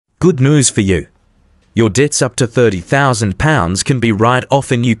Good news for you. Your debts up to £30,000 can be write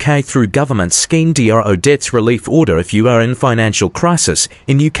off in UK through government scheme DRO debts relief order if you are in financial crisis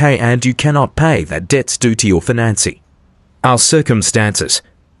in UK and you cannot pay that debts due to your financing. Our circumstances.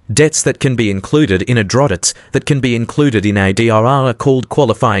 Debts that can be included in a DRO debts that can be included in a DRO are called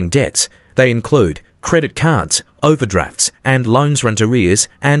qualifying debts. They include credit cards, overdrafts and loans, rent arrears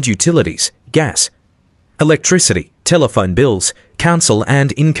and utilities, gas, electricity, telephone bills, council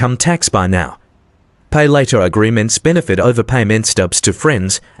and income tax. By now, pay later agreements, benefit overpayment stubs to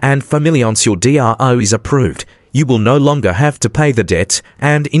friends and family. Once your DRO is approved, you will no longer have to pay the debts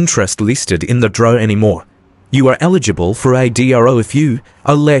and interest listed in the DRO anymore. You are eligible for a DRO if you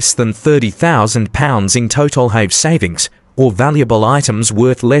owe less than £30,000 in total, have savings or valuable items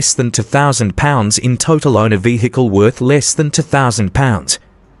worth less than £2,000 in total, own a vehicle worth less than £2,000,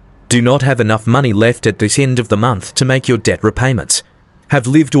 do not have enough money left at this end of the month to make your debt repayments, have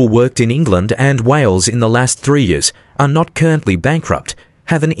lived or worked in England and Wales in the last 3 years, are not currently bankrupt,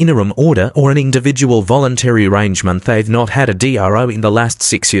 have an interim order or an individual voluntary arrangement, they've not had a DRO in the last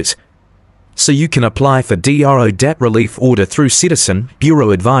 6 years. So you can apply for DRO debt relief order through Citizen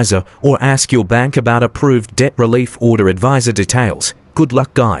Bureau Advisor or ask your bank about approved debt relief order advisor details. Good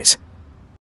luck, guys.